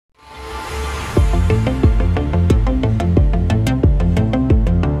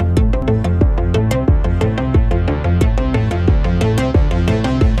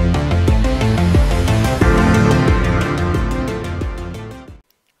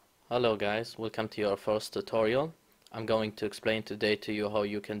Hello guys, welcome to your first tutorial. I'm going to explain today to you how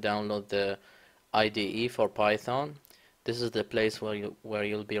you can download the IDE for Python. This is the place where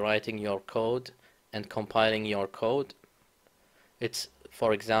you'll be writing your code and compiling your code. It's,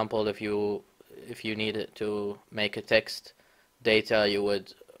 for example, if you needed to make a text data, you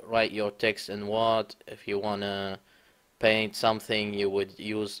would write your text in Word. If you wanna paint something, you would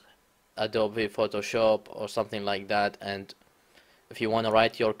use Adobe Photoshop or something like that. And if you want to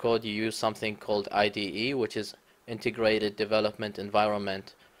write your code, you use something called IDE, which is Integrated Development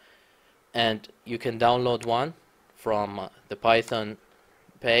Environment. And you can download one from the Python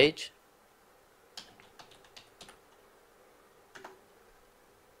page.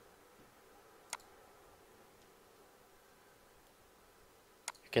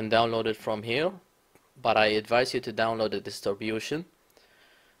 You can download it from here, but I advise you to download the distribution.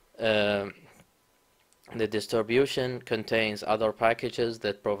 The distribution contains other packages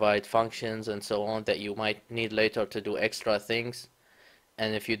that provide functions and so on that you might need later to do extra things.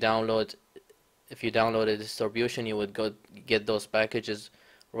 And if you download a distribution, you would go get those packages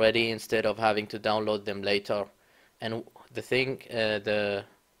ready instead of having to download them later. And the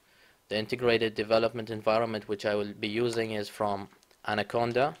integrated development environment which I will be using is from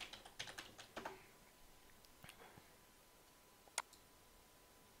Anaconda.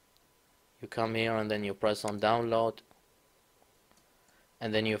 You come here and then you press on download,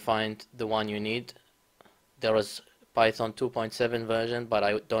 and then you find the one you need. There is Python 2.7 version, but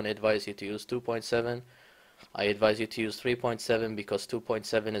I don't advise you to use 2.7. I advise you to use 3.7 because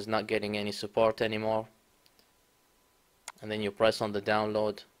 2.7 is not getting any support anymore. And then you press on the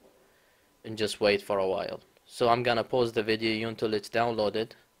download and just wait for a while. So I'm gonna pause the video until it's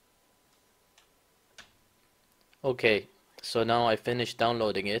downloaded. Okay. So now I finished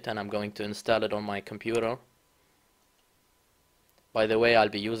downloading it and I'm going to install it on my computer. By the way, I'll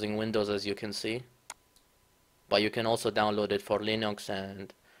be using Windows, as you can see, but you can also download it for Linux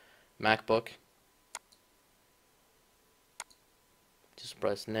and MacBook. Just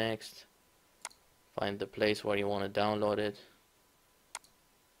press next, find the place where you want to download it.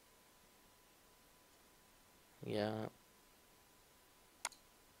 Yeah.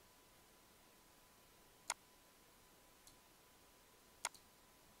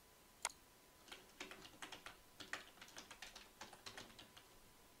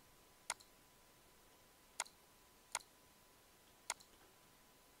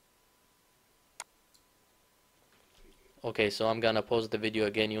 Okay, so I'm gonna pause the video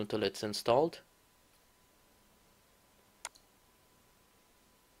again until it's installed.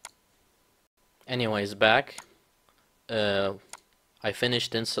 Anyways, back. I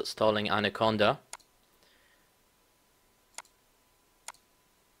finished installing Anaconda.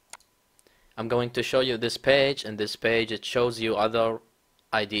 I'm going to show you this page, and this page it shows you other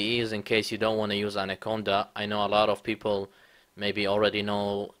IDEs in case you don't want to use Anaconda. I know a lot of people maybe already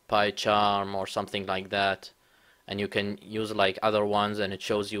know PyCharm or something like that, and you can use like other ones, and it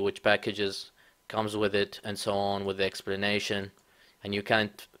shows you which packages comes with it and so on with the explanation. And you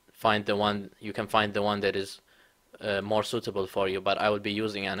can find the one that is more suitable for you, but I will be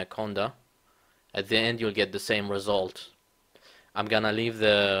using Anaconda. At the end you'll get the same result. I'm gonna leave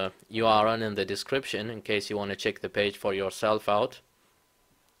the URL in the description in case you want to check the page for yourself out.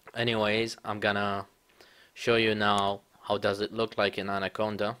 Anyways, I'm gonna show you now how does it look like in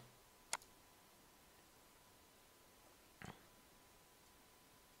Anaconda.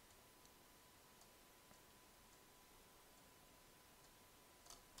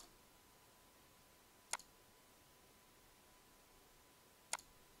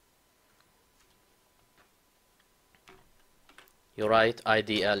 You write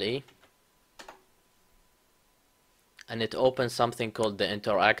IDLE and it opens something called the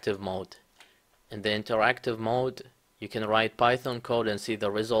interactive mode. In the interactive mode you can write Python code and see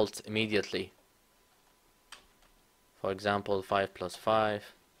the results immediately. For example, 5 plus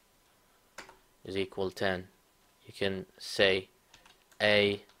 5 is equal 10. You can say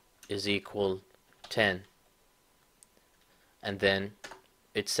A is equal 10 and then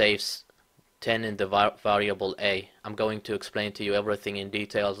it saves 10 in the variable A. I'm going to explain to you everything in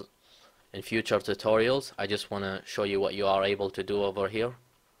details in future tutorials. I just want to show you what you are able to do over here.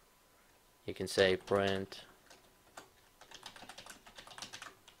 You can say print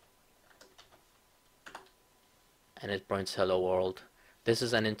and it prints hello world. This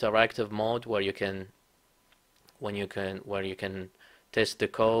is an interactive mode where you can test the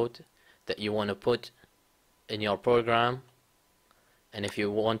code that you want to put in your program. And if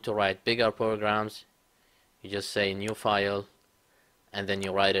you want to write bigger programs, you just say new file and then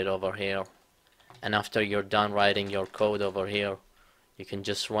you write it over here. And after you're done writing your code over here, You can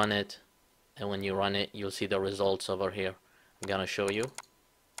just run it, and when you run it, you'll see the results over here. I'm gonna show you.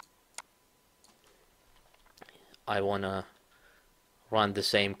 I wanna run the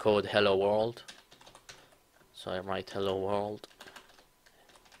same code, hello world. So I write hello world.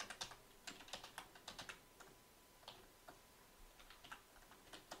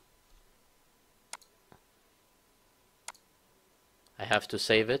 I have to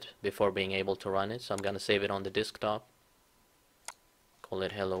save it before being able to run it, so I'm gonna save it on the desktop. Call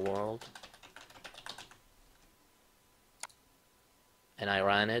it hello world. And I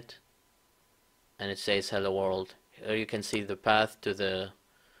ran it, and it says hello world. Here you can see the path to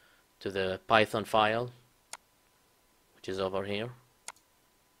the Python file, which is over here.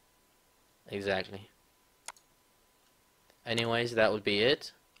 Exactly. Anyways, that would be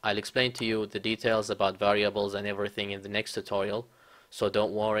it. I'll explain to you the details about variables and everything in the next tutorial, so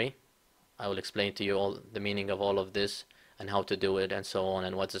don't worry. I will explain to you all the meaning of all of this and how to do it and so on,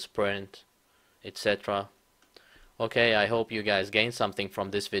 and what's a sprint, etc. Okay, I hope you guys gained something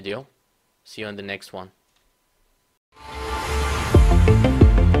from this video. See you in the next one.